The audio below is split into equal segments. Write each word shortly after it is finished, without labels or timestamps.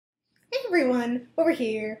everyone, over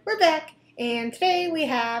here, we're back, and today we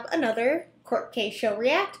have another court case show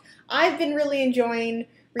react. I've been really enjoying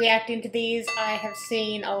reacting to these. I have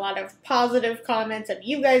seen a lot of positive comments of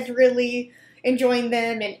you guys really enjoying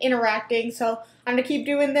them and interacting, so I'm going to keep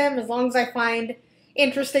doing them as long as I find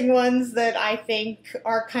interesting ones that I think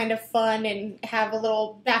are kind of fun and have a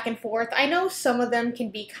little back and forth. I know some of them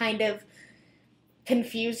can be kind of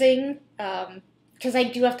confusing, because I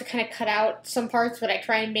do have to kind of cut out some parts, but I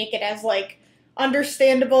try and make it as, like,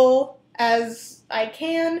 understandable as I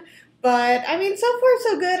can. But, I mean, so far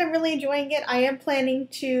so good. I'm really enjoying it. I am planning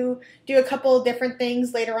to do a couple of different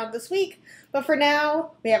things later on this week. But for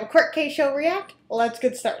now, we have a court case show react. Let's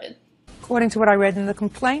get started. According to what I read in the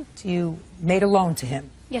complaint, you made a loan to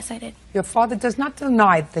him. Yes, I did. Your father does not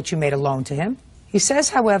deny that you made a loan to him. He says,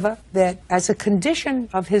 however, that as a condition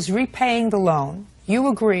of his repaying the loan, you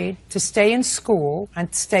agreed to stay in school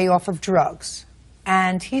and stay off of drugs.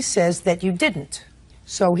 And he says that you didn't.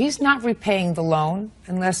 So he's not repaying the loan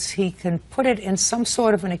unless he can put it in some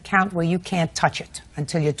sort of an account where you can't touch it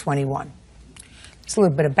until you're 21. There's a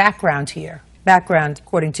little bit of background here. Background,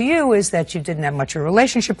 according to you, is that you didn't have much of a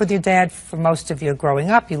relationship with your dad for most of your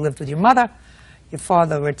growing up. You lived with your mother. Your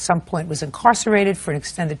father at some point was incarcerated for an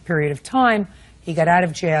extended period of time. He got out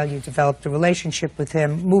of jail. You developed a relationship with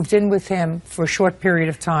him, moved in with him for a short period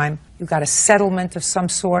of time. You got a settlement of some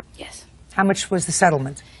sort. Yes. How much was the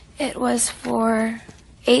settlement? It was for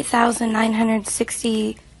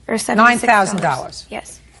 $8,960 or $76. $9,000.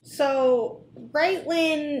 Yes. So, right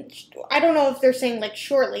when, I don't know if they're saying, like,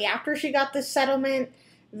 shortly after she got this settlement,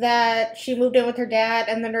 that she moved in with her dad,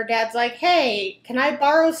 and then her dad's like, hey, can I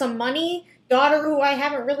borrow some money? Daughter who I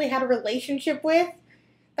haven't really had a relationship with?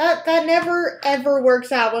 That never, ever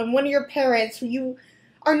works out when one of your parents, who you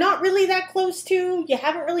are not really that close to, you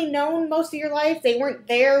haven't really known most of your life, they weren't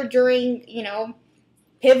there during, you know,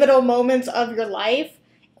 pivotal moments of your life,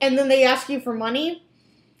 and then they ask you for money.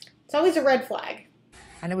 It's always a red flag.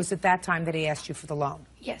 And it was at that time that he asked you for the loan?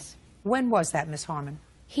 Yes. When was that, Miss Harmon?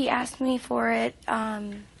 He asked me for it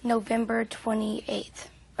November 28th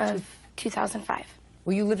of 2005.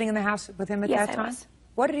 Were you living in the house with him at that time? Yes, I was.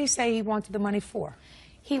 What did he say he wanted the money for?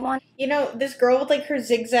 He wanted... You know, this girl with, like, her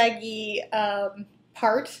zigzaggy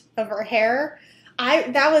part of her hair,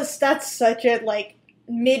 that's such a, like,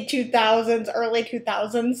 mid-2000s, early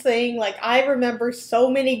 2000s thing. Like, I remember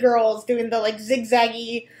so many girls doing the, like,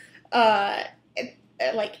 zigzaggy,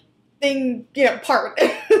 like, thing, you know, part.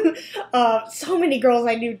 So many girls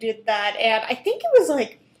I knew did that, and I think it was,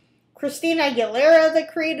 like, Christina Aguilera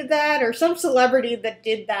that created that, or some celebrity that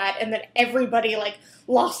did that, and then everybody, like,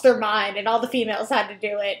 lost their mind, and all the females had to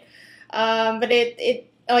do it. But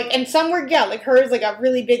it like, and some were, yeah, like hers, like a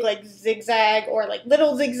really big, like, zigzag, or, like,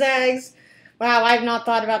 little zigzags. Wow, I've not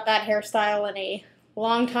thought about that hairstyle in a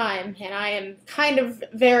long time, and I am kind of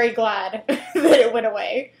very glad that it went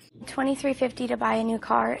away. $2,350 to buy a new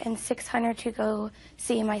car and $600 to go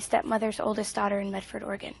see my stepmother's oldest daughter in Medford,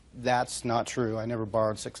 Oregon. That's not true. I never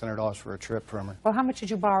borrowed $600 for a trip from her. Well, how much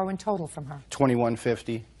did you borrow in total from her?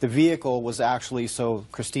 $2,150. The vehicle was actually, so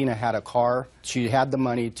Christina had a car. She had the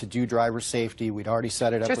money to do driver safety. We'd already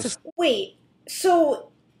set it up. Wait,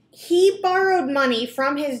 so he borrowed money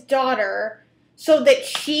from his daughter so that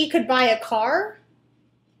she could buy a car?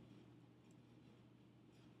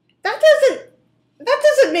 That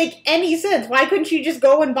doesn't make any sense. Why couldn't she just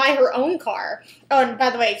go and buy her own car? Oh, and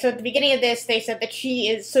by the way, so at the beginning of this, they said that she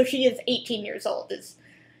is 18 years old, is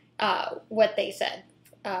what they said.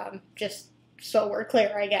 Just so we're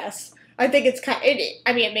clear, I guess. I think it's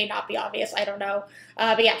I mean, it may not be obvious, I don't know.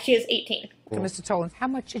 But yeah, she is 18. Okay, Mr. Tolan, how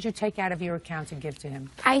much did you take out of your account and give to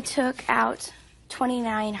him? I took out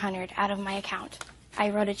 $2,900 out of my account.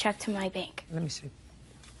 I wrote a check to my bank. Let me see.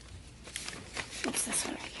 It's this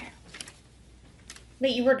one right here.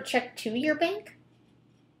 Wait, you wrote a check to your bank?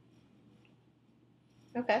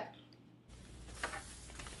 Okay.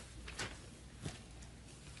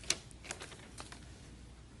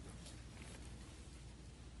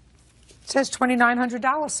 It says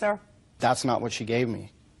 $2,900, sir. That's not what she gave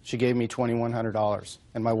me. She gave me $2,100,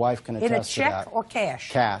 and my wife can attest to that. In a check or cash?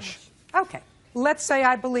 Cash. Okay. Let's say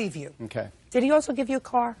I believe you. Okay. Did he also give you a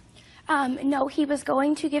car? No, he was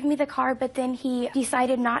going to give me the car, but then he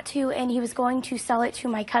decided not to, and he was going to sell it to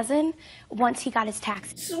my cousin once he got his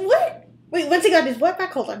taxes So what? Wait, once he got his what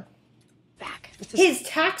back? Hold on. back. His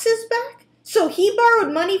taxes back? So he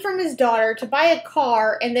borrowed money from his daughter to buy a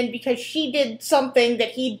car, and then because she did something that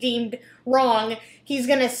he deemed wrong, he's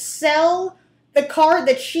going to sell the car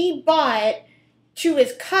that she bought to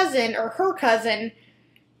his cousin, or her cousin,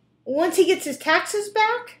 once he gets his taxes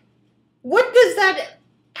back? What does that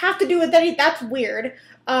have to do with anything? That's weird.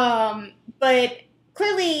 But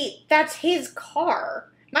clearly that's his car.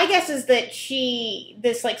 My guess is that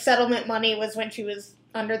this like settlement money was when she was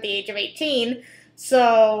under the age of 18.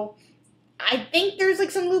 So I think there's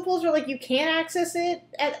like some loopholes where like you can access it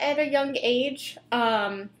at a young age.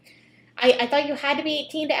 I thought you had to be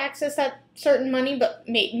 18 to access that certain money, but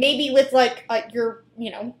maybe with like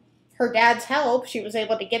her dad's help, she was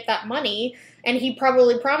able to get that money, and he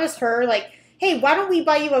probably promised her like, hey, why don't we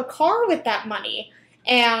buy you a car with that money?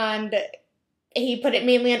 And he put it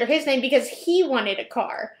mainly under his name because he wanted a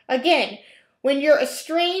car. Again, when your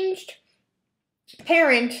estranged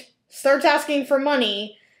parent starts asking for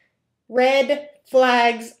money, red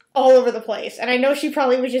flags all over the place. And I know she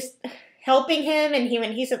probably was just helping him, and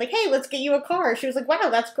when he said like, hey, let's get you a car, she was like, wow,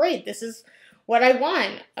 that's great. This is what I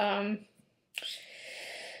want.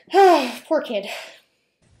 Poor kid.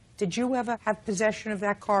 Did you ever have possession of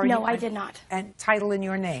that car? No, I did not. And title in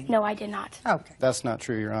your name? No, I did not. Okay. That's not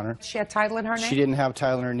true, Your Honor. She had title in her name? She didn't have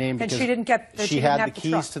title in her name because she didn't get she had the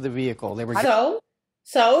keys to the vehicle. They were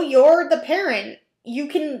So you're the parent.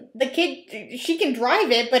 The kid, she can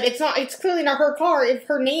drive it, but it's clearly not her car if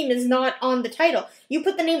her name is not on the title. You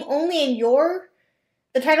put the title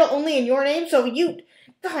only in your name, so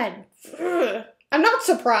God, I'm not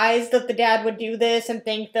surprised that the dad would do this and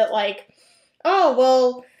think that like, oh,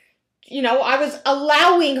 well, I was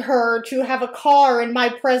allowing her to have a car in my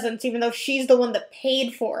presence even though she's the one that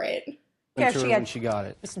paid for it. Yeah, when she got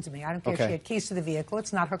it. Listen to me, I don't care if she had keys to the vehicle,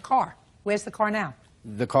 it's not her car. Where's the car now?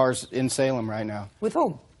 The car's in Salem right now. With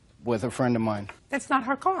whom? With a friend of mine. That's not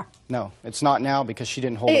her car. No, it's not now because she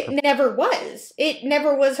didn't hold it. It never was. It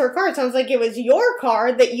never was her car. It sounds like it was your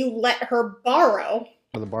car that you let her borrow.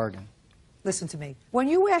 For the bargain. Listen to me. When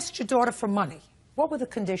you asked your daughter for money, what were the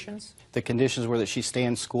conditions? The conditions were that she stay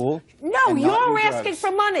in school. No, you're asking for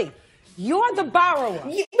money. You're the borrower.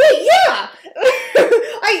 Wait, yeah.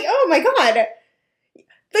 Oh my God.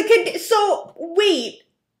 So wait.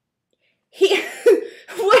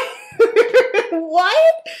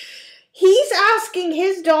 What? He's asking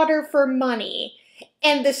his daughter for money,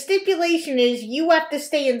 and the stipulation is you have to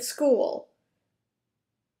stay in school.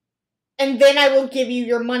 And then I will give you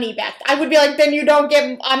your money back. I would be like, then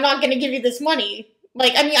I'm not going to give you this money.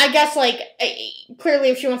 Like, I mean, I guess, like, clearly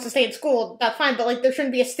if she wants to stay in school, that's fine, but, like, there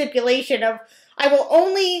shouldn't be a stipulation of, I will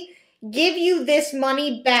only give you this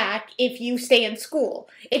money back if you stay in school.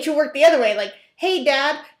 It should work the other way, like, hey,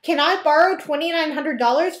 Dad, can I borrow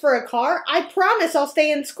 $2,900 for a car? I promise I'll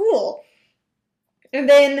stay in school. And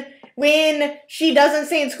then when she doesn't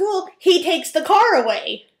stay in school, he takes the car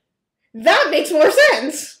away. That makes more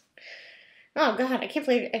sense. Oh God, I can't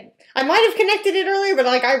believe it. I might have connected it earlier, but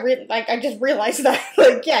I just realized that.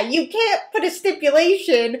 Like, yeah, you can't put a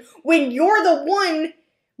stipulation when you're the one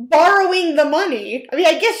borrowing the money. I mean,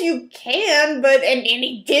 I guess you can, but and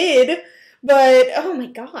he did. But, oh my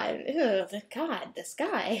God, this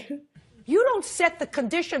guy. You don't set the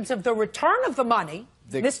conditions of the return of the money,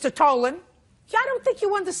 Mr. Tolan. I don't think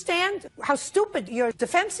you understand how stupid your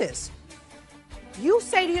defense is. You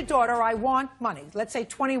say to your daughter, I want money. Let's say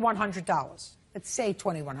 $2,100. Let's say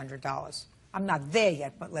 $2,100. I'm not there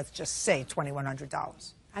yet, but let's just say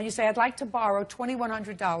 $2,100. And you say, I'd like to borrow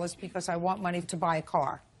 $2,100 because I want money to buy a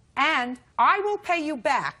car. And I will pay you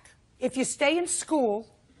back if you stay in school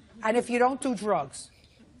and if you don't do drugs.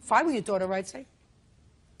 If I were your daughter, I'd say,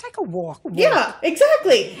 take a walk. Yeah,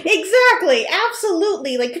 exactly.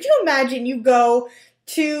 Absolutely. Like, could you imagine you go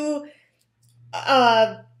to,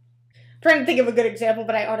 trying to think of a good example,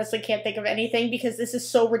 but I honestly can't think of anything because this is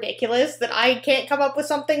so ridiculous that I can't come up with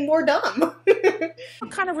something more dumb.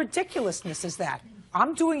 What kind of ridiculousness is that?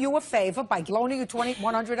 I'm doing you a favor by loaning you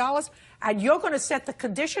 $2,100 and you're going to set the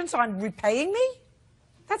conditions on repaying me?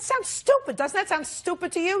 That sounds stupid. Doesn't that sound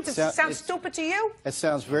stupid to you? Does it sound stupid to you? It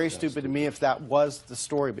sounds very stupid to me if that was the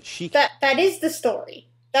story, but That is the story.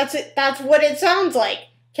 That's it. That's what it sounds like.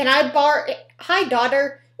 Can I borrow... Hi,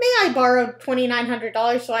 daughter. May I borrow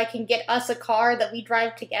 $2,900 so I can get us a car that we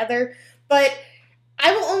drive together? But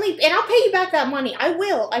I will only... And I'll pay you back that money. I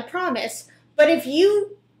will. I promise. But if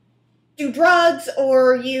you do drugs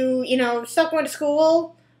or you stop going to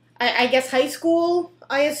school, I guess high school,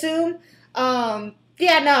 I assume,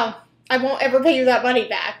 yeah, no, I won't ever pay you that money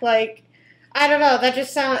back. Like, I don't know, that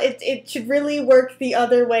just sounds, it should really work the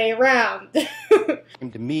other way around.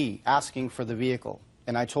 To me, asking for the vehicle,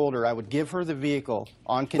 and I told her I would give her the vehicle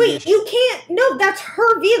on condition. Wait, you can't, no, that's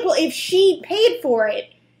her vehicle if she paid for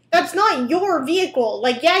it. That's not your vehicle.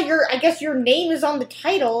 Like, yeah, I guess your name is on the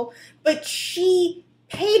title, but she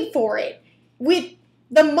paid for it with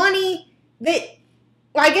the money that,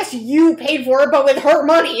 well, I guess you paid for it, but with her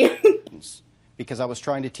money. because I was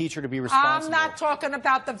trying to teach her to be responsible. I'm not talking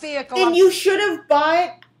about the vehicle. Then you should have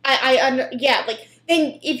bought. Yeah, like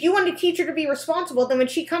then if you want to teach her to be responsible, then when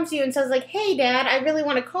she comes to you and says like, "Hey, Dad, I really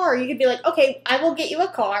want a car," you could be like, "Okay, I will get you a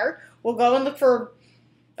car. We'll go and look for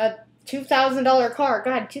a $2,000 car."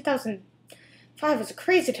 God, 2005 was a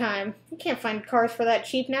crazy time. You can't find cars for that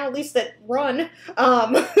cheap now, at least that run.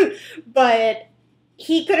 But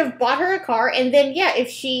he could have bought her a car, and then, yeah, if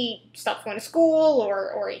she stops going to school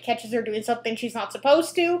or he catches her doing something she's not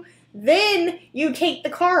supposed to, then you take the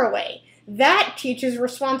car away. That teaches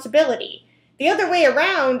responsibility. The other way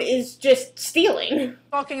around is just stealing.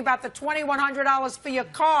 Talking about the $2,100 for your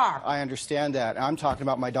car. I understand that. I'm talking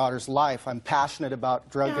about my daughter's life. I'm passionate about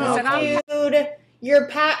drug and Oh, alcohol. dude,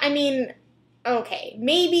 I mean, okay,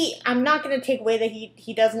 maybe I'm not going to take away that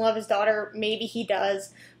he doesn't love his daughter. Maybe he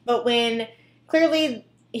does. But when clearly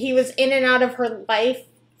he was in and out of her life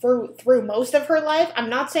through most of her life, I'm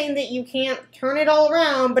not saying that you can't turn it all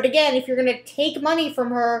around. But again, if you're going to take money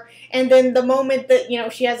from her and then the moment that,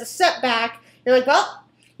 she has a setback, you're like, well,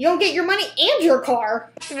 you don't get your money and your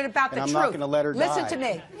car. About the I'm truth. not going to let her Listen die. to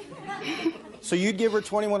me. So you'd give her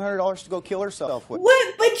 $2,100 to go kill herself with?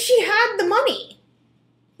 What? But she had the money.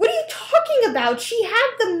 What are you talking about? She had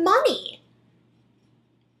the money.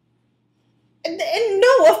 And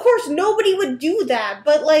no, of course, nobody would do that.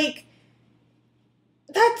 But, like,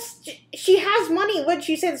 she has money. What,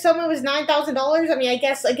 she said someone was $9,000? I mean, I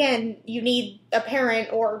guess, again, you need a parent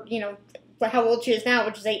or, how old she is now,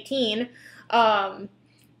 which is 18,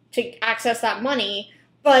 to access that money.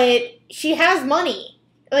 But she has money.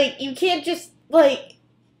 Like, you can't just, like,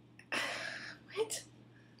 what?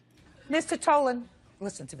 Mr. Tolan,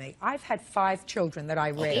 listen to me. I've had 5 children that I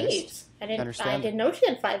raised. Jeez. I didn't know she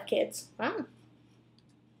had 5 kids. Wow.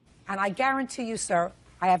 And I guarantee you, sir,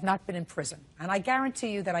 I have not been in prison. And I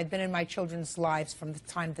guarantee you that I've been in my children's lives from the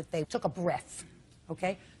time that they took a breath.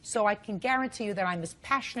 Okay? So I can guarantee you that I'm as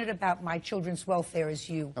passionate about my children's welfare as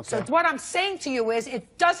you. Okay. So what I'm saying to you is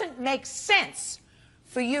it doesn't make sense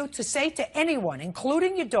for you to say to anyone,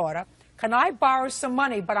 including your daughter, can I borrow some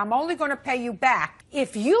money, but I'm only going to pay you back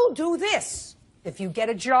if you do this. If you get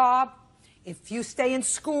a job, if you stay in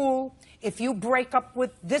school, if you break up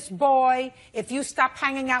with this boy, if you stop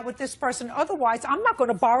hanging out with this person. Otherwise, I'm not going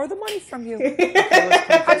to borrow the money from you.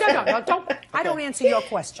 I don't answer your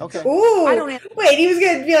question. Okay. Ooh, wait, he was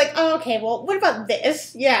going to be like, oh, okay, well, what about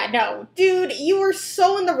this? Yeah, no. Dude, you were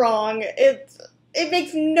so in the wrong. It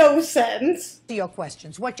makes no sense. To your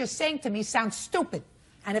questions. What you're saying to me sounds stupid.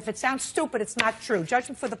 And if it sounds stupid, it's not true.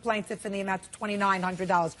 Judgment for the plaintiff in the amount of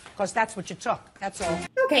 $2,900, because that's what you took. That's all.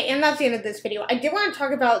 Okay, and that's the end of this video. I did want to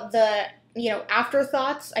talk about the,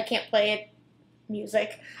 afterthoughts. I can't play it,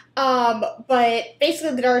 music. But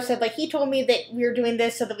basically the daughter said, like, he told me that we were doing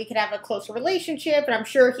this so that we could have a closer relationship, and I'm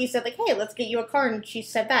sure he said, like, hey, let's get you a car, and she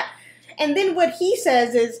said that. And then what he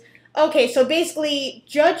says is, okay, so basically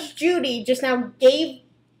Judge Judy just now gave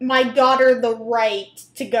my daughter the right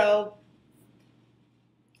to go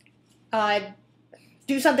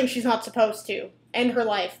do something she's not supposed to in her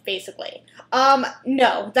life, basically.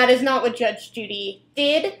 No, that is not what Judge Judy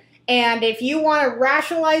did, and if you want to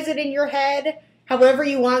rationalize it in your head however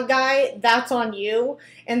you want, guy, that's on you.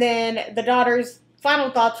 And then the daughter's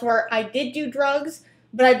final thoughts were, I did do drugs,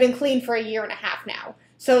 but I've been clean for 1.5 years now.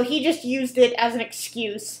 So he just used it as an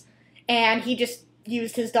excuse, and he just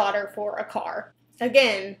used his daughter for a car.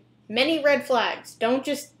 Again, many red flags. Don't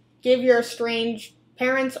just give your estranged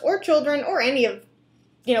parents or children or any of,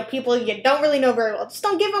 people you don't really know very well. Just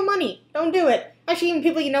don't give them money. Don't do it. Actually, even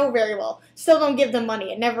people you know very well, still don't give them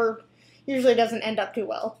money. It never, usually doesn't end up too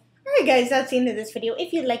well. Alright guys, that's the end of this video.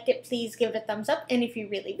 If you liked it, please give it a thumbs up. And if you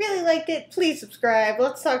really, really liked it, please subscribe.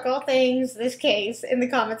 Let's talk all things this case in the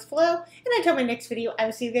comments below. And until my next video, I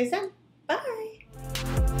will see you guys then. Bye!